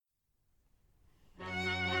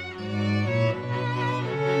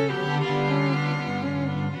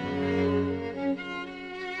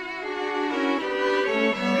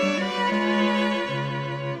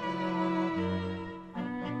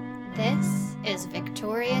is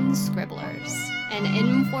Victorian Scribblers, an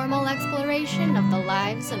informal exploration of the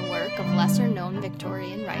lives and work of lesser-known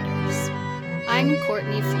Victorian writers. I'm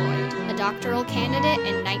Courtney Floyd, a doctoral candidate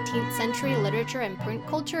in 19th century literature and print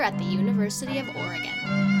culture at the University of Oregon.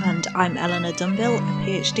 And I'm Eleanor Dunville, a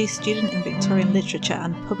PhD student in Victorian literature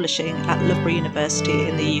and publishing at Loughborough University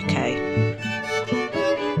in the UK.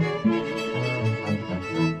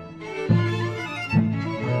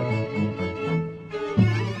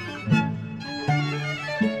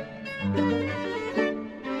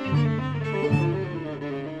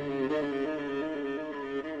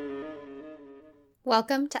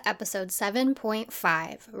 Welcome to episode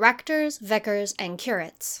 7.5, Rectors, Vicars, and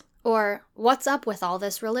Curates, or What's Up with All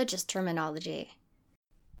This Religious Terminology?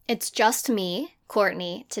 It's just me,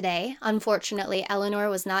 Courtney, today. Unfortunately, Eleanor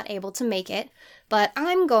was not able to make it, but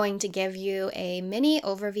I'm going to give you a mini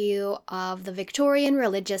overview of the Victorian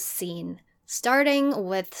religious scene, starting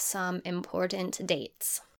with some important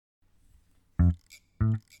dates.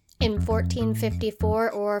 In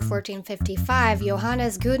 1454 or 1455,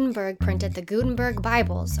 Johannes Gutenberg printed the Gutenberg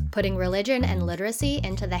Bibles, putting religion and literacy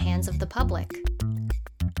into the hands of the public.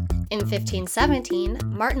 In 1517,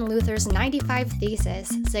 Martin Luther's 95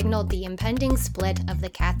 Theses signaled the impending split of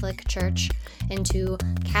the Catholic Church into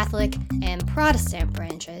Catholic and Protestant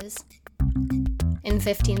branches. In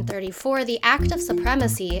 1534, the Act of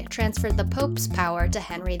Supremacy transferred the Pope's power to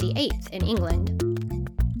Henry VIII in England.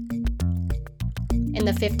 In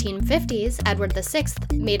the 1550s, Edward VI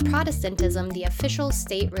made Protestantism the official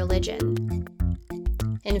state religion.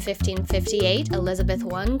 In 1558, Elizabeth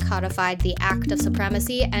I codified the Act of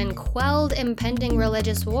Supremacy and quelled impending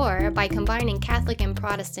religious war by combining Catholic and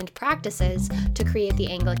Protestant practices to create the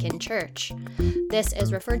Anglican Church. This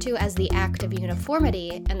is referred to as the Act of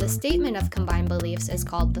Uniformity, and the statement of combined beliefs is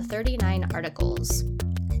called the 39 Articles.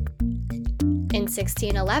 In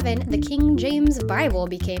 1611, the King James Bible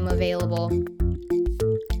became available.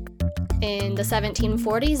 In the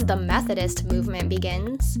 1740s, the Methodist movement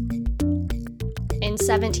begins. In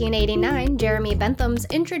 1789, Jeremy Bentham's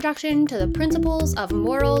Introduction to the Principles of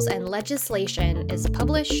Morals and Legislation is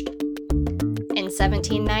published. In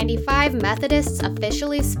 1795, Methodists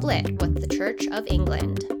officially split with the Church of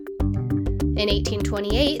England. In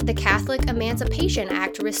 1828, the Catholic Emancipation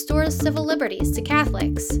Act restores civil liberties to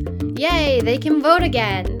Catholics. Yay, they can vote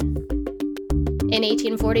again! In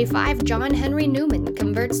 1845, John Henry Newman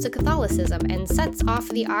converts to Catholicism and sets off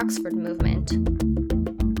the Oxford movement. In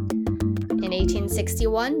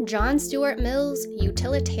 1861, John Stuart Mill's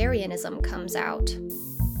Utilitarianism comes out.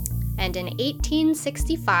 And in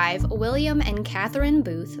 1865, William and Catherine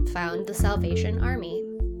Booth found the Salvation Army.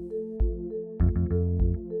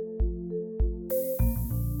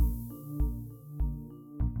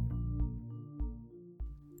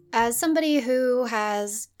 As somebody who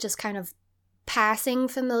has just kind of passing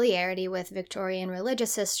familiarity with Victorian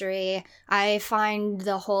religious history, I find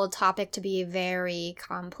the whole topic to be very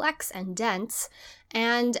complex and dense,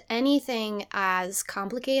 and anything as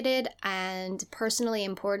complicated and personally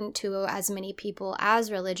important to as many people as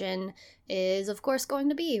religion is, of course, going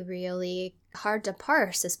to be really hard to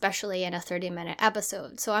parse, especially in a 30-minute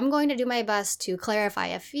episode. So I'm going to do my best to clarify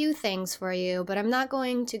a few things for you, but I'm not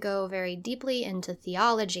going to go very deeply into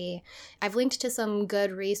theology. I've linked to some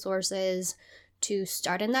good resources to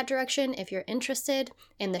start in that direction if you're interested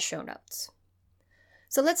in the show notes.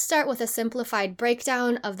 So let's start with a simplified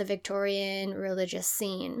breakdown of the Victorian religious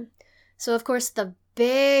scene. So of course the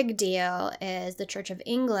big deal is the Church of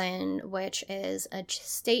England, which is a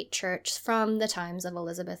state church from the times of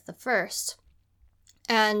Elizabeth I.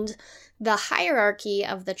 And the hierarchy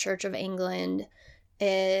of the Church of England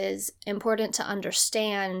is important to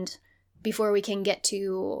understand before we can get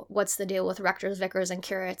to what's the deal with rectors, vicars, and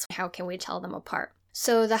curates. How can we tell them apart?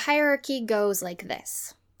 So the hierarchy goes like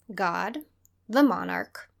this: God, the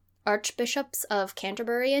monarch, archbishops of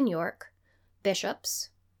Canterbury and York, bishops,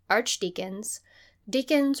 archdeacons,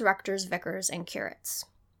 deacons, rectors, vicars, and curates.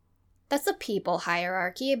 That's the people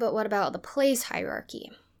hierarchy, but what about the place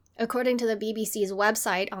hierarchy? According to the BBC's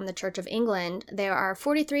website on the Church of England, there are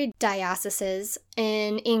 43 dioceses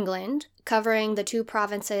in England, covering the two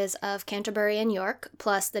provinces of Canterbury and York,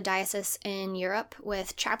 plus the diocese in Europe,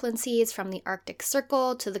 with chaplaincies from the Arctic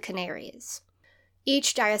Circle to the Canaries.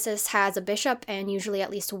 Each diocese has a bishop and usually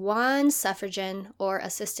at least one suffragan or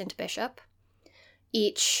assistant bishop.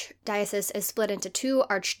 Each diocese is split into two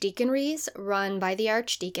archdeaconries run by the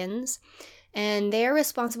archdeacons, and they're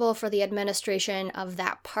responsible for the administration of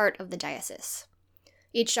that part of the diocese.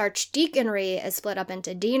 Each archdeaconry is split up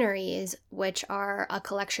into deaneries, which are a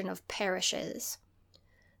collection of parishes.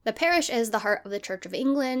 The parish is the heart of the Church of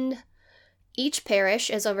England, Each parish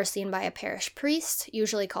is overseen by a parish priest,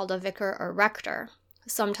 usually called a vicar or rector.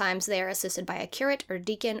 Sometimes they are assisted by a curate or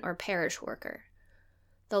deacon or parish worker.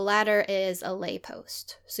 The latter is a lay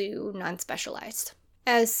post, so non-specialized.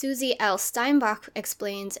 As Susie L. Steinbach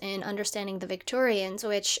explains in Understanding the Victorians,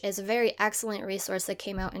 which is a very excellent resource that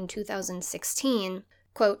came out in 2016,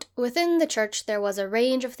 quote, "Within the church there was a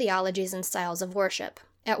range of theologies and styles of worship.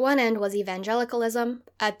 At one end was evangelicalism,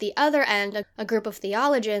 at the other end a group of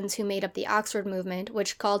theologians who made up the Oxford movement,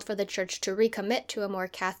 which called for the church to recommit to a more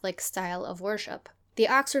Catholic style of worship. The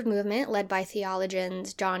Oxford movement, led by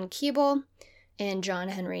theologians John Keble and John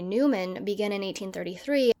Henry Newman, began in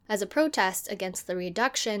 1833 as a protest against the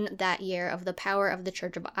reduction that year of the power of the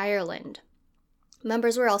Church of Ireland.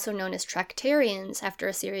 Members were also known as Tractarians after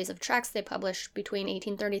a series of tracts they published between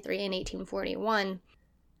 1833 and 1841.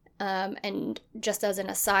 And just as an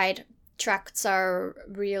aside, tracts are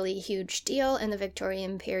a really huge deal in the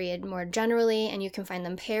Victorian period more generally, and you can find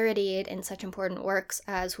them parodied in such important works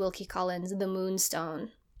as Wilkie Collins' The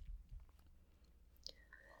Moonstone.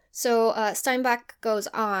 So Steinbach goes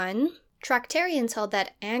on, Tractarians held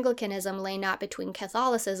that Anglicanism lay not between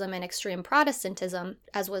Catholicism and extreme Protestantism,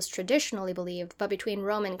 as was traditionally believed, but between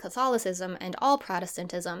Roman Catholicism and all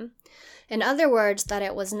Protestantism. In other words, that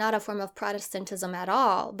it was not a form of Protestantism at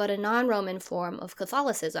all, but a non-Roman form of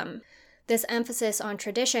Catholicism. This emphasis on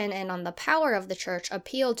tradition and on the power of the church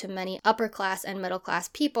appealed to many upper-class and middle-class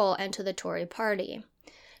people and to the Tory party.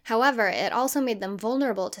 However, it also made them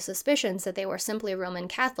vulnerable to suspicions that they were simply Roman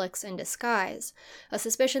Catholics in disguise, a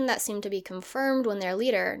suspicion that seemed to be confirmed when their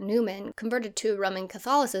leader, Newman, converted to Roman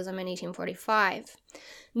Catholicism in 1845.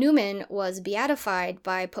 Newman was beatified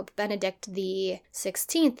by Pope Benedict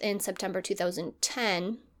XVI in September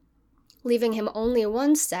 2010, leaving him only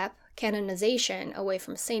one step, canonization, away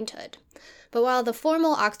from sainthood. But while the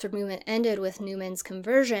formal Oxford movement ended with Newman's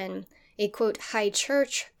conversion, a, quote, high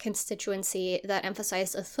church constituency that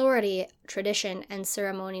emphasized authority, tradition, and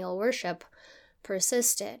ceremonial worship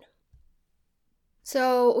persisted.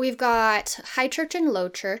 So we've got high church and low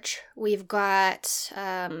church. We've got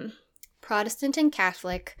Protestant and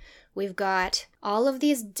Catholic. We've got all of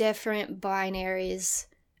these different binaries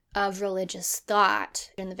of religious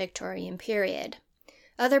thought in the Victorian period.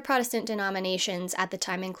 Other Protestant denominations at the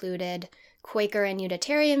time included Quaker and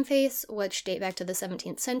Unitarian faiths, which date back to the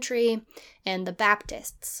 17th century, and the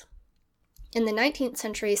Baptists. In the 19th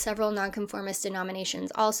century, several nonconformist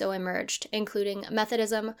denominations also emerged, including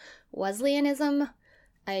Methodism, Wesleyanism,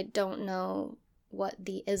 I don't know what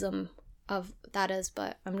the ism of that is,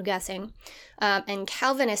 but I'm guessing, and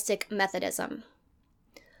Calvinistic Methodism.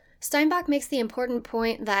 Steinbach makes the important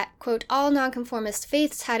point that, quote, all nonconformist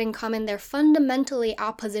faiths had in common their fundamentally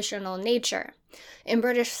oppositional nature. In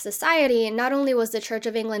British society, not only was the Church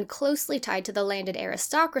of England closely tied to the landed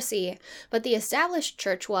aristocracy, but the established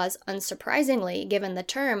church was, unsurprisingly, given the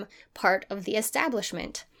term, part of the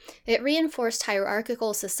establishment. It reinforced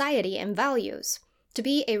hierarchical society and values. To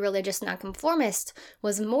be a religious nonconformist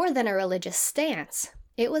was more than a religious stance.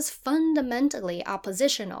 It was fundamentally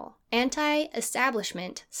oppositional,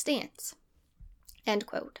 anti-establishment stance, end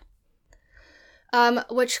quote.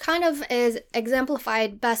 Which kind of is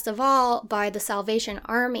exemplified best of all by the Salvation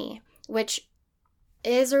Army, which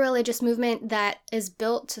is a religious movement that is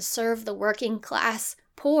built to serve the working class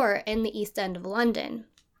poor in the East End of London.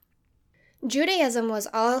 Judaism was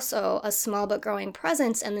also a small but growing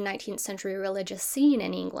presence in the 19th century religious scene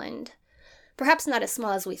in England. Perhaps not as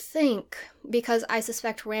small as we think, because I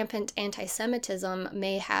suspect rampant anti-Semitism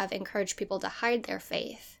may have encouraged people to hide their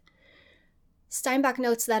faith. Steinbach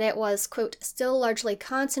notes that it was, quote, still largely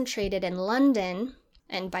concentrated in London,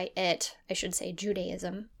 and by it, I should say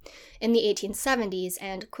Judaism, in the 1870s,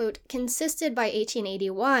 and, quote, consisted by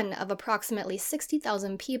 1881 of approximately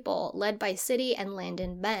 60,000 people led by city and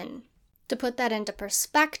landed men. To put that into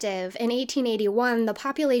perspective, in 1881, the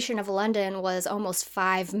population of London was almost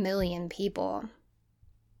 5 million people.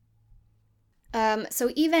 So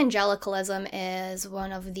evangelicalism is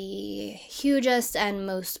one of the hugest and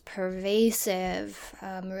most pervasive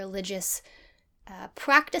religious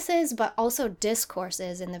practices, but also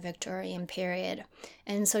discourses in the Victorian period.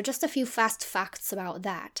 And so just a few fast facts about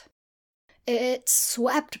that. It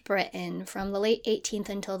swept Britain from the late 18th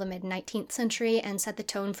until the mid-19th century and set the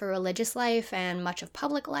tone for religious life and much of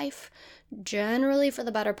public life, generally for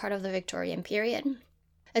the better part of the Victorian period.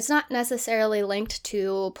 It's not necessarily linked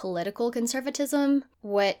to political conservatism,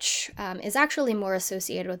 which is actually more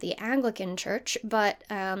associated with the Anglican Church, but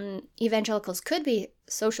evangelicals could be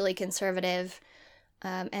socially conservative,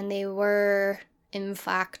 and they were, in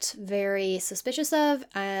fact, very suspicious of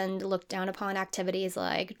and looked down upon activities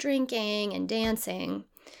like drinking and dancing.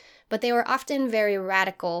 but they were often very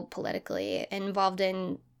radical politically, involved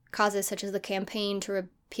in causes such as the campaign to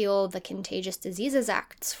repeal the Contagious Diseases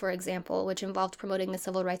Acts, for example, which involved promoting the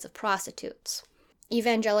civil rights of prostitutes.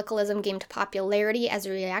 Evangelicalism gained popularity as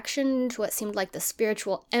a reaction to what seemed like the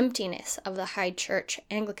spiritual emptiness of the high church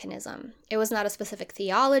Anglicanism. It was not a specific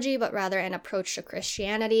theology, but rather an approach to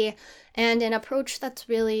Christianity, and an approach that's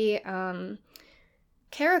really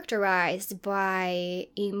characterized by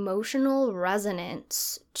emotional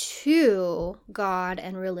resonance to God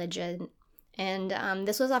and religion. And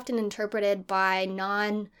this was often interpreted by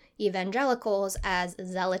non-evangelicals as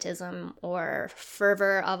zealotism or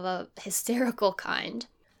fervor of a hysterical kind.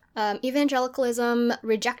 Evangelicalism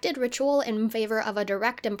rejected ritual in favor of a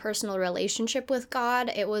direct and personal relationship with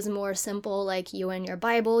God. It was more simple, like you and your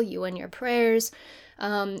Bible, you and your prayers.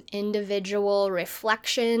 Individual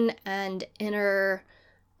reflection and inner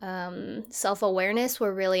self-awareness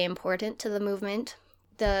were really important to the movement.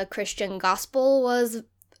 The Christian gospel was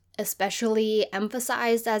especially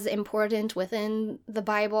emphasized as important within the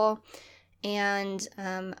Bible, and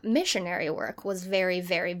missionary work was very,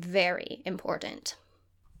 very, very important.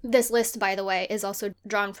 This list, by the way, is also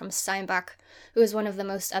drawn from Steinbach, who is one of the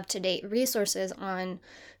most up-to-date resources on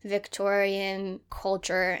Victorian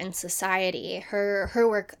culture and society. Her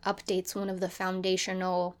work updates one of the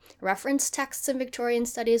foundational reference texts in Victorian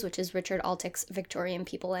studies, which is Richard Altick's Victorian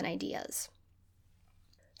People and Ideas.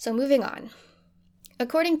 So moving on.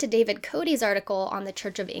 According to David Cody's article on the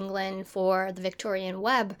Church of England for the Victorian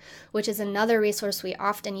Web, which is another resource we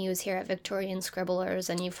often use here at Victorian Scribblers,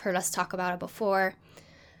 and you've heard us talk about it before,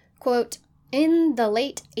 quote, in the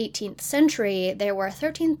late 18th century, there were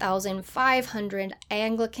 13,500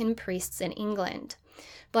 Anglican priests in England,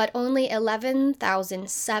 but only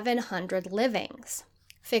 11,700 livings.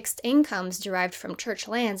 Fixed incomes derived from church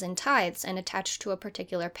lands and tithes and attached to a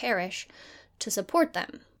particular parish to support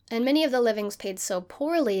them. And many of the livings paid so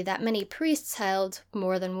poorly that many priests held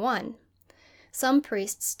more than one. Some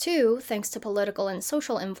priests, too, thanks to political and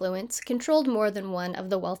social influence, controlled more than one of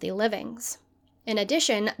the wealthy livings. In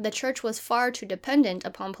addition, the church was far too dependent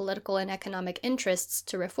upon political and economic interests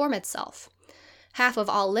to reform itself. Half of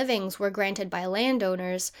all livings were granted by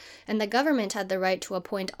landowners, and the government had the right to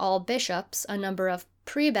appoint all bishops, a number of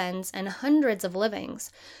prebends, and hundreds of livings,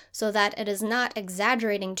 so that it is not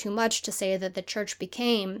exaggerating too much to say that the church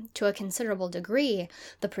became, to a considerable degree,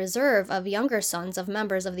 the preserve of younger sons of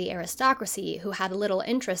members of the aristocracy who had little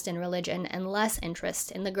interest in religion and less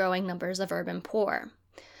interest in the growing numbers of urban poor.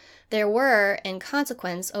 There were, in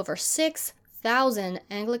consequence, over 6,000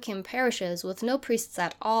 Anglican parishes with no priests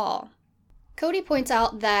at all. Cody points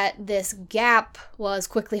out that this gap was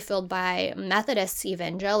quickly filled by Methodist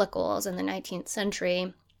evangelicals in the 19th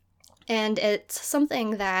century, and it's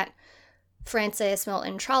something that Francis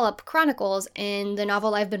Milton Trollope chronicles in the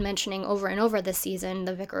novel I've been mentioning over and over this season,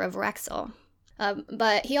 The Vicar of Wrexhill.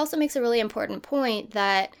 But he also makes a really important point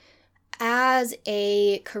that as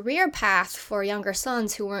a career path for younger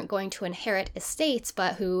sons who weren't going to inherit estates,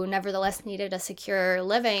 but who nevertheless needed a secure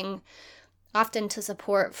living, often to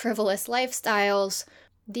support frivolous lifestyles,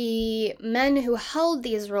 the men who held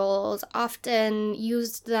these roles often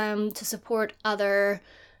used them to support other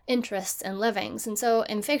interests and livings. And so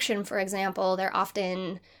in fiction, for example, they're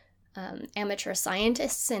often amateur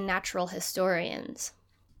scientists and natural historians.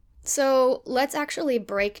 So let's actually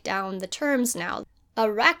break down the terms now.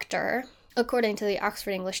 A rector, according to the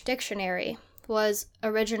Oxford English Dictionary, was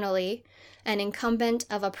originally an incumbent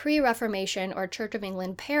of a pre-Reformation or Church of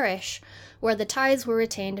England parish where the tithes were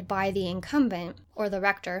retained by the incumbent, or the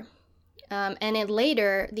rector, and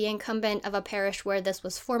later the incumbent of a parish where this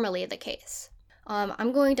was formerly the case.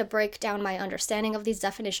 I'm going to break down my understanding of these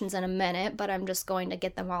definitions in a minute, but I'm just going to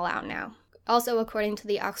get them all out now. Also, according to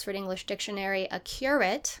the Oxford English Dictionary, a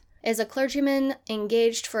curate is a clergyman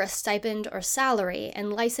engaged for a stipend or salary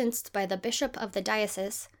and licensed by the bishop of the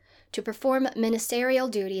diocese to perform ministerial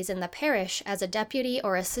duties in the parish as a deputy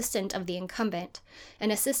or assistant of the incumbent,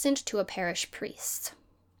 an assistant to a parish priest.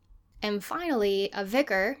 And finally, a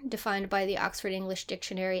vicar, defined by the Oxford English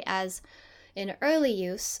Dictionary as, in early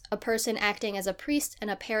use, a person acting as a priest in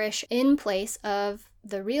a parish in place of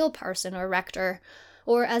the real parson or rector,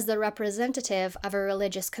 or as the representative of a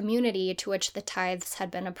religious community to which the tithes had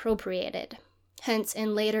been appropriated. Hence,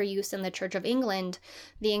 in later use in the Church of England,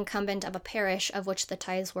 the incumbent of a parish of which the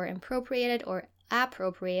tithes were appropriated or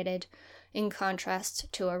appropriated, in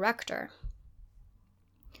contrast to a rector.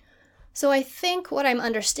 So I think what I'm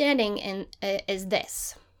understanding is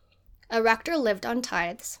this. A rector lived on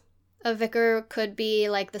tithes. A vicar could be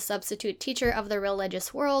like the substitute teacher of the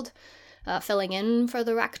religious world, filling in for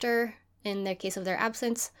the rector. in the case of their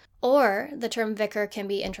absence, or the term vicar can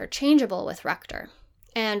be interchangeable with rector.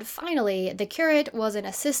 And finally, the curate was an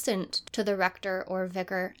assistant to the rector or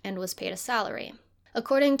vicar and was paid a salary.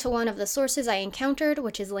 According to one of the sources I encountered,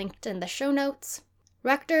 which is linked in the show notes,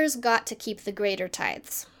 rectors got to keep the greater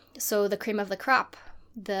tithes, so the cream of the crop,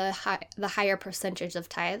 the higher percentage of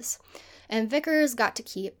tithes, and vicars got to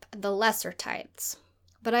keep the lesser tithes.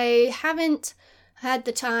 But I haven't had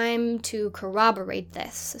the time to corroborate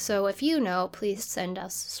this, so if you know, please send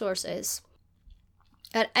us sources.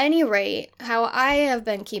 At any rate, how I have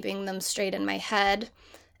been keeping them straight in my head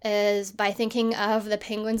is by thinking of the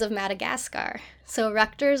penguins of Madagascar. So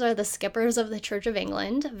rectors are the skippers of the Church of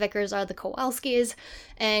England, vicars are the Kowalskis,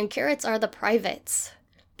 and curates are the privates,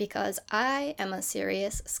 because I am a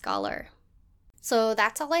serious scholar. So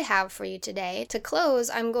that's all I have for you today. To close,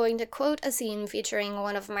 I'm going to quote a scene featuring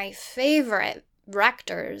one of my favorite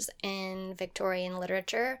rectors in Victorian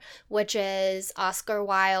literature, which is Oscar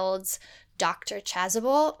Wilde's Dr.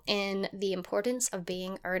 Chasuble in The Importance of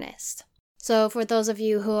Being Earnest. So for those of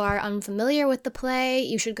you who are unfamiliar with the play,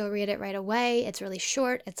 you should go read it right away. It's really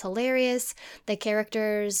short, it's hilarious. The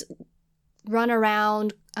characters run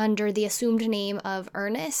around under the assumed name of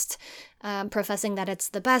Ernest, professing that it's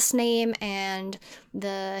the best name, and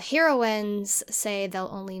the heroines say they'll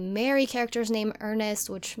only marry characters named Ernest,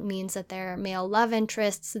 which means that their male love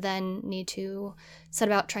interests then need to set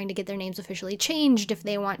about trying to get their names officially changed if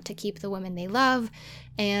they want to keep the women they love,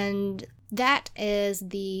 and that is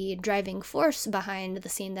the driving force behind the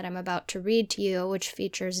scene that I'm about to read to you, which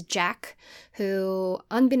features Jack, who,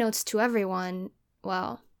 unbeknownst to everyone,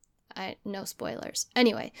 well, no spoilers.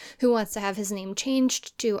 Anyway, who wants to have his name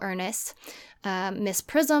changed to Ernest, Miss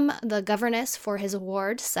Prism, the governess for his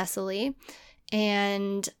ward, Cecily,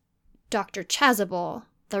 and Dr. Chasuble,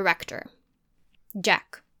 the rector.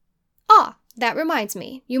 Jack. Ah, that reminds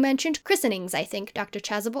me. You mentioned christenings, I think, Dr.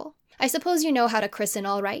 Chasuble. I suppose you know how to christen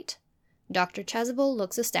all right? Dr. Chasuble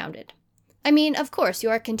looks astounded. I mean, of course, you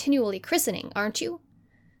are continually christening, aren't you?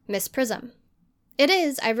 Miss Prism. It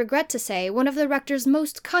is, I regret to say, one of the rector's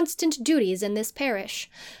most constant duties in this parish.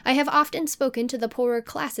 I have often spoken to the poorer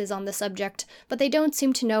classes on the subject, but they don't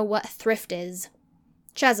seem to know what thrift is.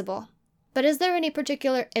 Chasuble. But is there any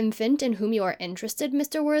particular infant in whom you are interested,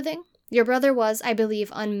 Mr. Worthing? Your brother was, I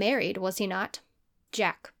believe, unmarried, was he not?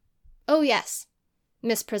 Jack. Oh, yes.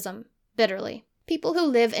 Miss Prism, bitterly. People who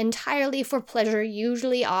live entirely for pleasure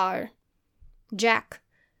usually are. Jack.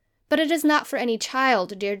 But it is not for any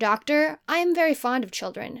child, dear doctor. I am very fond of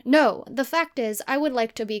children. No, the fact is, I would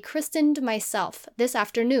like to be christened myself this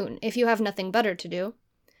afternoon, if you have nothing better to do.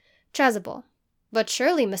 Chasuble. But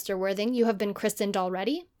surely, Mr. Worthing, you have been christened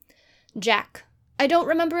already? Jack. I don't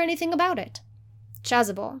remember anything about it.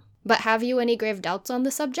 Chasuble. But have you any grave doubts on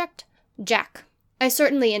the subject? Jack. I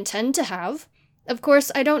certainly intend to have. Of course,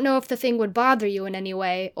 I don't know if the thing would bother you in any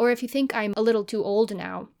way, or if you think I'm a little too old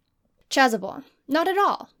now. Chasuble. Not at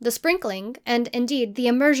all. The sprinkling, and indeed the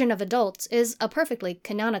immersion of adults, is a perfectly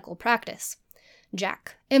canonical practice.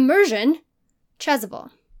 Jack. Immersion? Chasuble.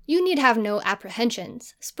 You need have no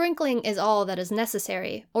apprehensions. Sprinkling is all that is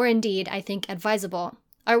necessary, or indeed, I think, advisable.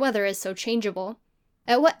 Our weather is so changeable.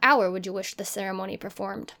 At what hour would you wish the ceremony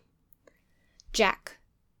performed? Jack.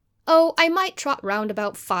 Oh, I might trot round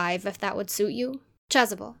about 5, if that would suit you.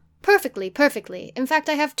 Chasuble. Perfectly, perfectly. In fact,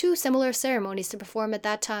 I have 2 similar ceremonies to perform at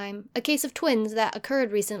that time. A case of twins that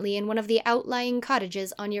occurred recently in one of the outlying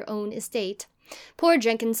cottages on your own estate. Poor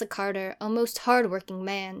Jenkins the carter, a most hard-working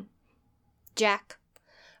man. Jack.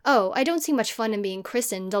 Oh, I don't see much fun in being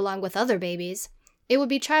christened along with other babies. It would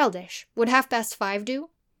be childish. Would 5:30 do?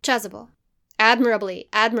 Chasuble. Admirably,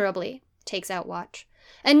 admirably. Takes out watch.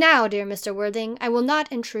 And now, dear Mr. Worthing, I will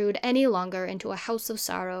not intrude any longer into a house of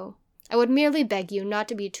sorrow. I would merely beg you not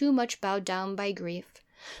to be too much bowed down by grief.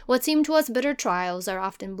 What seem to us bitter trials are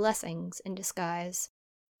often blessings in disguise.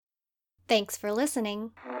 Thanks for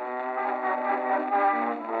listening.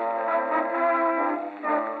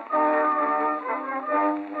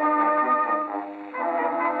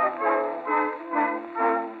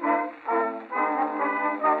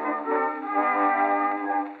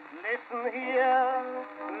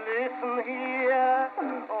 Listen here,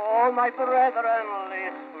 all my brethren,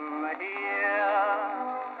 listen here.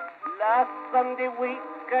 Last Sunday week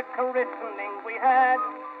a christening we had.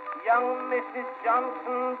 Young Mrs.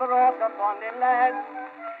 Johnson brought up on the lad.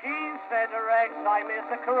 She said ragtime is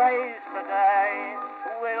the craze today.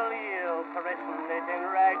 Will you christen it in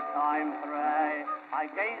ragtime, pray? I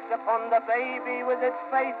gazed upon the baby with its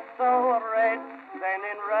face so red. Then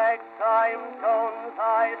in ragtime tones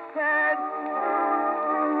I said,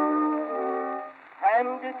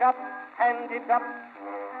 hand it up,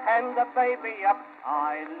 and the baby up.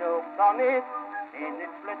 I looked on it in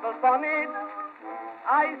its little bonnet.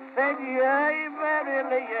 I said, yea,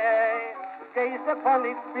 verily, yea. Gazed upon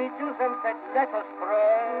its features and said, let us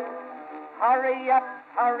pray. Hurry up,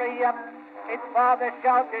 its father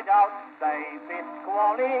shouted out. Baby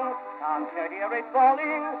squalling, can't you hear it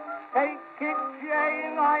falling? Take it,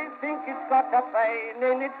 Jane, I think it's got a pain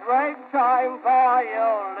in its ragtime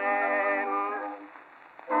violin.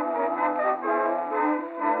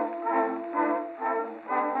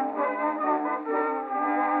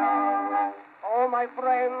 Oh my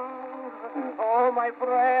friends,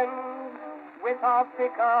 with our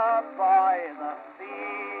vicar by the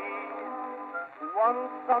sea.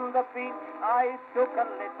 Once on the beach I took a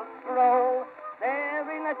little stroll. There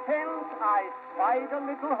in a tent I spied a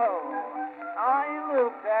little hole. I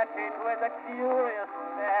looked at it with a curious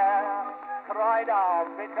stare. Cried our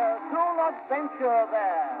vicar, do not venture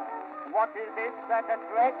there. What is it that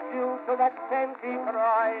attracts you to that tent, he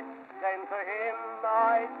cried. Then to him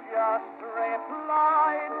I just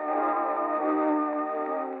replied,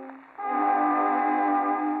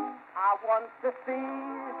 I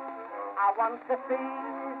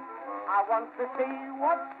want to see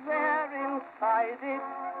what's there inside it.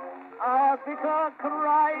 Our vicar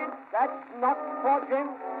cried, that's not for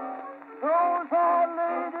gents. Those are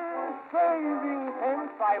ladies saving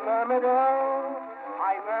tents. I murmured,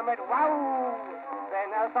 wow. Then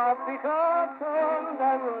as our vicar turned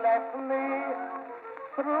and left me,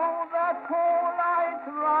 through that hole I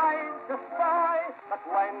tried to spy. But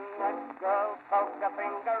when a girl poked a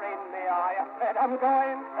finger in the eye, I said, I'm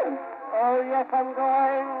going, oh yes, I'm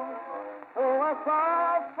going to a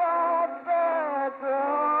far, far better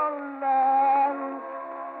land.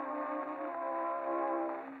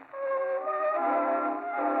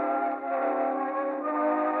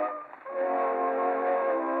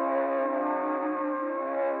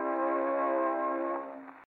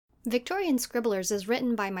 Victorian Scribblers is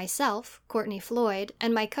written by myself, Courtney Floyd,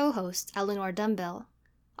 and my co-host, Eleanor Dumbill.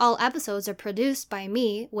 All episodes are produced by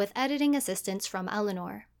me with editing assistance from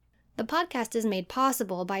Eleanor. The podcast is made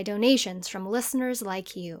possible by donations from listeners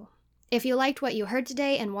like you. If you liked what you heard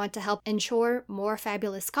today and want to help ensure more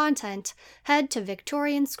fabulous content, head to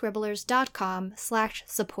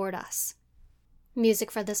victorianscribblers.com/support us. Music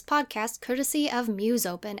for this podcast courtesy of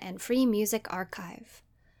MuseOpen and Free Music Archive.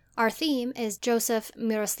 Our theme is Joseph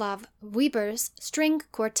Miroslav Weber's String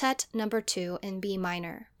Quartet No. 2 in B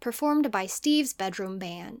minor, performed by Steve's Bedroom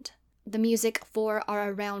Band. The music for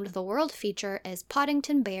our Around the World feature is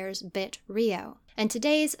Poddington Bears Bit Rio. And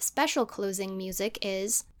today's special closing music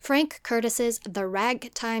is Frank Curtis's The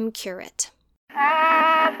Ragtime Curate.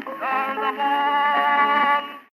 After the war.